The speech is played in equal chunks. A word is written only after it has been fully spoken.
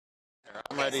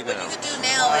I'm ready What now. you can do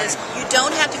now is you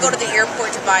don't have to go to the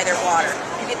airport to buy their water.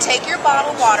 You can take your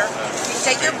bottled water, you can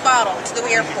take your bottle to the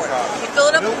airport, you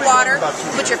fill it up with water,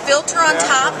 put your filter on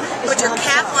top, put your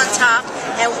cap on top,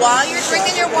 and while you're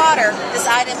drinking your water, this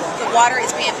item, the water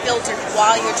is being filtered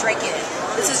while you're drinking it.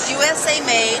 This is USA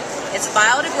made, it's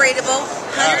biodegradable,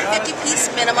 150 piece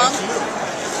minimum,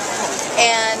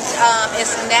 and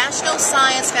it's National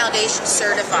Science Foundation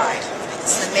certified.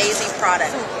 It's an amazing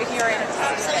product.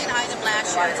 Selling an item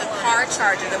last year, it's a car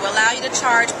charger that will allow you to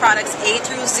charge products A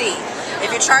through Z.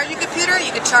 If you charge your computer, you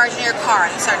can charge in your car.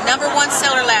 It's our #1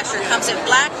 seller last year. It comes in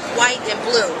black, white, and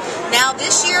blue. Now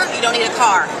this year, you don't need a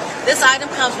car. This item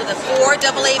comes with 4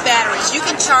 AA batteries. You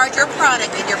can charge your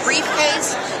product in your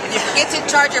briefcase. If you forget to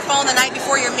charge your phone the night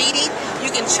before your meeting, you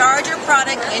can charge your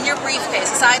product in your briefcase.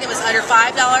 This item is under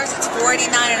 $5. It's $4.89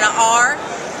 an hour.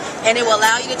 And it will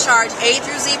allow you to charge A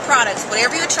through Z products.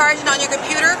 Whatever you're charging on your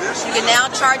computer, you can now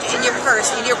charge it in your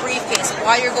purse, in your briefcase.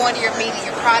 While you're going to your meeting,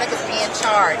 your product is being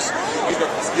charged.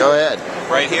 Go ahead.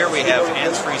 Right here we have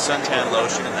hands-free suntan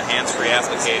lotion and the hands-free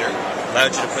applicator.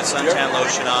 Allows you to put suntan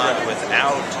lotion on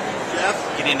without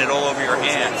getting it all over your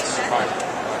hands.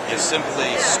 You simply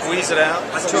squeeze it out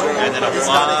and then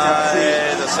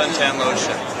apply the suntan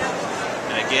lotion.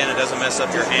 And again, it doesn't mess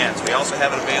up your hands. We also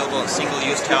have it available in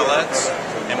single-use towelettes,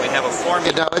 and we have a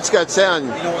formula. Now it's got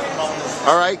sound.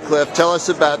 All right, Cliff, tell us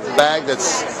about the bag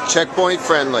that's checkpoint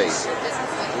friendly.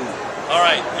 All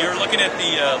right, you're looking at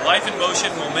the Life in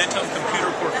Motion Momentum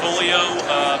Computer Portfolio,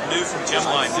 new from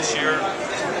Gemline this year.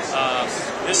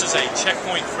 This is a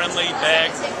checkpoint-friendly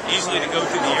bag, easily to go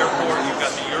through the airport. You've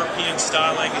got the European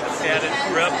styling and the padded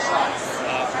grip.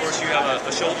 Of course, you have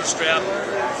a shoulder strap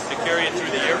to carry it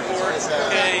through the airport.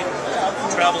 Okay,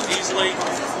 travel easily.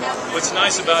 What's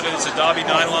nice about it is the Dobby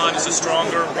nylon is a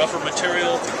stronger, rougher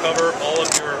material to cover all of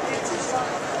your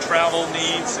travel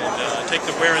needs and take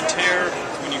the wear and tear.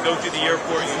 When you go through the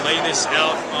airport, you lay this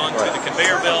out onto the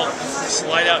conveyor belt,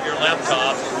 slide out your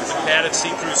laptop with a padded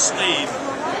see-through sleeve,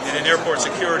 and an airport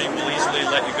security will easily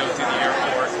let you go through the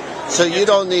airport. So you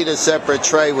don't need a separate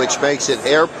tray, which makes it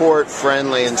airport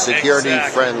friendly and security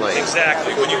friendly.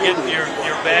 Exactly. When you get your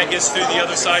bag gets through the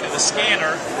other side of the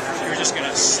scanner, you're just going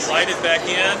to slide it back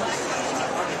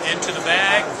into the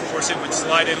bag. Of course, it would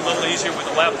slide in a little easier with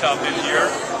the laptop in here.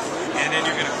 And then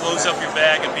you're going to close up your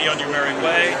bag and be on your merry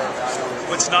way.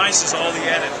 What's nice is all the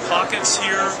added pockets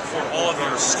here for all of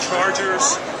your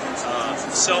chargers,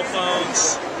 cell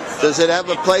phones. Does it have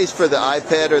a place for the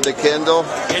iPad or the Kindle?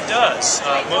 It does.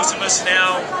 Most of us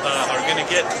now are going to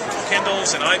get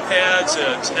Kindles and iPads.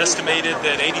 It's estimated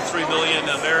that 83 million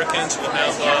Americans will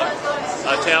have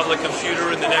a tablet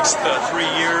computer in the next 3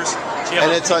 years. So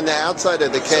and it's on the outside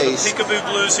of the case. So the Peekaboo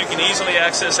Blue, so you can easily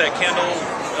access that Kindle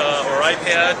or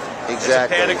iPad.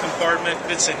 Exactly. It's a padded compartment,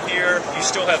 fits in here. You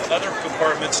still have other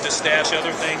compartments to stash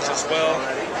other things as well.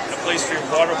 And a place for your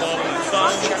water bottle and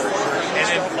phone. And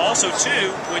then also,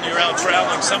 too, when you're out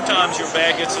traveling, sometimes your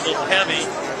bag gets a little heavy.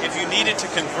 If you need it to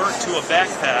convert to a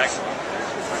backpack,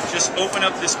 just open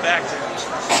up this back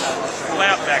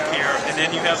flap back here, and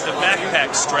then you have the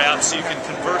backpack strap, so you can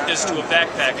convert this to a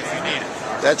backpack if you need it.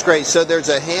 That's great. So there's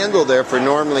a handle there for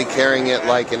normally carrying it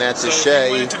like an attaché. So if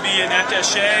you want it to be an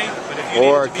attaché, but if you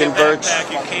or need it to be a backpack,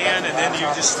 you can, and then you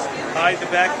just hide the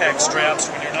backpack straps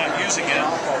when you're not using it.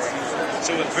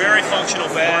 So a very functional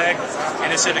bag,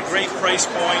 and it's at a great price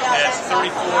point at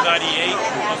 $34.98,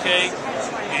 okay?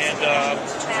 And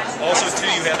also, too,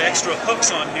 you have extra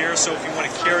hooks on here, so if you want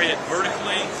to carry it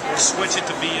vertically or switch it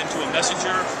to be into a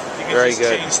messenger, you can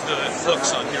change the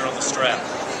hooks on here on the strap.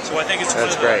 So I think it's one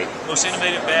of the most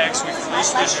innovative bags we've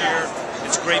released this year.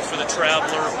 It's great for the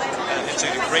traveler. It's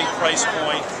at a great price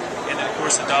point. And then, of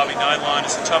course, the Dobby nylon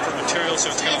is a tougher material, so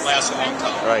it's going to last a long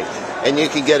time. Right. And you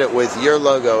can get it with your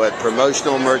logo at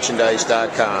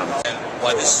promotionalmerchandise.com. And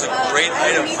why this is a great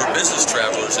item for business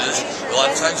travelers is a lot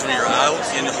of times when you're out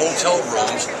in hotel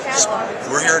rooms,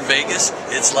 we're here in Vegas,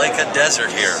 it's like a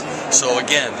desert here. So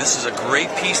again, this is a great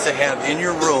piece to have in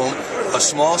your room. A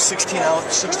small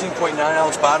 16.9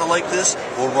 ounce bottle like this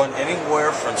will run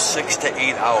anywhere from 6 to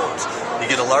 8 hours. You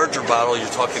get a larger bottle, you're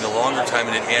talking a longer time,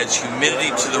 and it adds humidity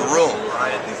to the room.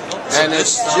 So and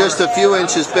it's just a few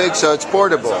inches big, so it's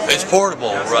portable. It's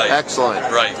portable, right.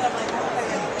 Excellent. Right.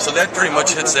 So that pretty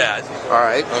much hits that. All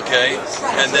right. Okay.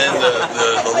 And then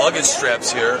the luggage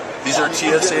straps here, these are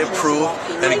TSA approved.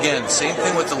 And again, same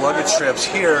thing with the luggage straps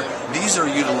here. These are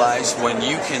utilized when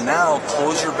you can now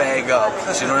close your bag up,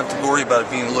 so you don't have to worry about it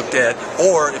being looked at.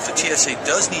 Or if the TSA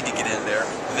does need to get in there,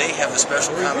 they have the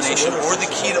special combination or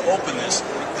the key to open this.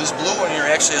 This blue one here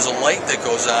actually has a light that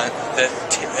goes on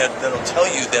that'll tell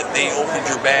you that they opened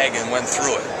your bag and went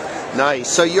through it. Nice.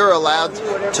 So you're allowed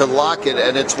to lock it,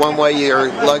 and it's one way your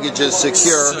luggage is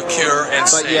secure. Secure and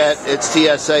But safe. yet it's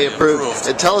TSA approved.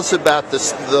 And tell us about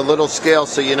the little scale,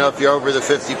 so you know if you're over the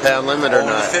 50-pound limit or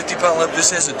Over not. the 50-pound limit,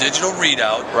 this has a digital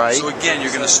readout. Right. So again,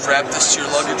 you're going to strap this to your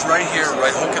luggage right here,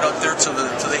 right, hook it up there to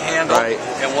the handle. Right.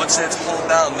 And once that's pulled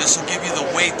down, this will give you the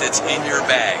weight that's in your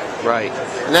bag. Right.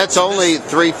 And that's only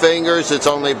 3 fingers. It's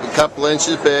only a couple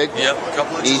inches big. Yep, a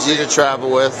couple of Easy to travel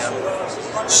with.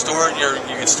 Store it.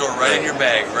 You can store it right in your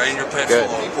bag, right in your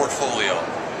portfolio.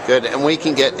 Good. And we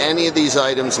can get any of these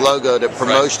items logoed at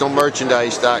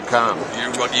promotionalmerchandise.com.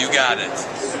 You got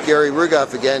it. Gary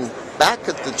Rugoff again, back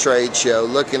at the trade show,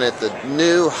 looking at the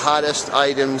new hottest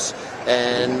items.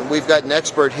 And we've got an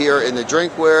expert here in the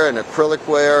drinkware and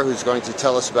acrylicware who's going to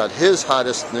tell us about his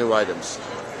hottest new items.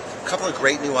 A couple of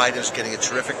great new items getting a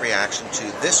terrific reaction to.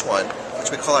 This one, which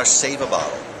we call our Save a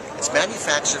Bottle. It's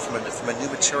manufactured from a new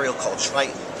material called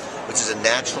Triton, which is a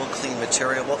natural, clean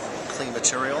material.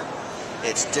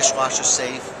 It's dishwasher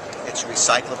safe, it's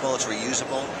recyclable, it's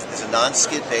reusable, it's a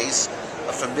non-skid base,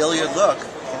 a familiar look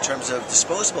in terms of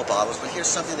disposable bottles, but here's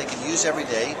something they can use every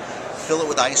day. Fill it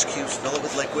with ice cubes, fill it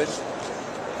with liquid,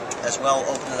 as well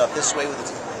open it up this way with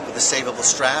a savable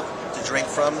strap to drink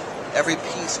from. Every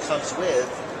piece comes with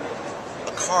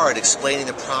a card explaining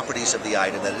the properties of the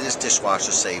item, that it is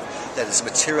dishwasher safe, that it's a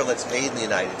material that's made in the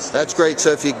United States. That's great.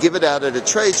 So if you give it out at a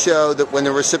trade show, that when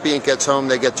the recipient gets home,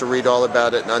 they get to read all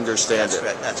about it and understand it.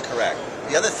 That's correct.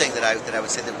 The other thing that I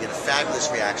would say that we get a fabulous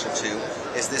reaction to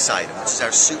is this item, which is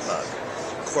our soup mug.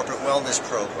 Corporate wellness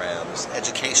programs,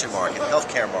 education market,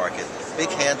 healthcare market, big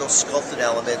handle, sculpted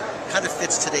element, kind of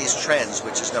fits today's trends,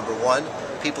 which is number one,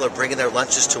 people are bringing their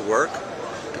lunches to work.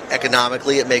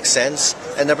 Economically, it makes sense.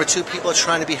 And number two, people are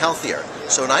trying to be healthier.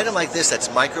 So an item like this that's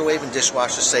microwave and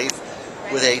dishwasher safe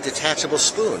with a detachable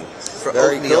spoon for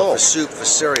oatmeal, for soup, for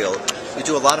cereal. We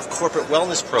do a lot of corporate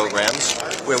wellness programs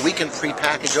where we can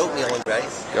pre-package oatmeal and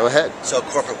Go ahead. So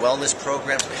corporate wellness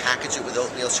programs package it with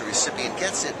oatmeal so the recipient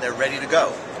gets it and they're ready to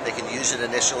go. They can use it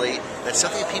initially, and it's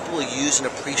something that people will use and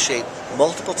appreciate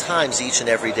multiple times each and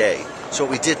every day. So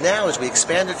what we did now is we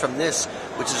expanded from this,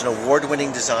 which is an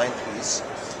award-winning design piece,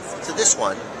 to this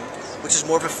one, which is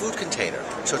more of a food container.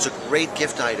 So it's a great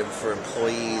gift item for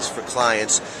employees, for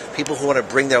clients, people who want to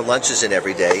bring their lunches in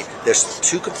every day. There's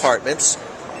 2 compartments.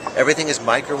 Everything is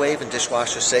microwave and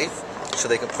dishwasher safe, so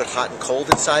they can put hot and cold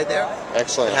inside there.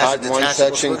 Excellent. Hot in one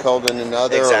section, cold in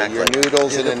another, exactly. Or your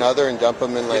noodles in another, and dump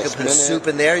them in last minute. You can put soup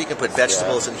in there, you can put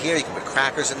vegetables in here, you can put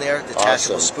crackers in there,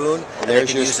 detachable spoon, and they there's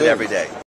can your use spoon. it every day.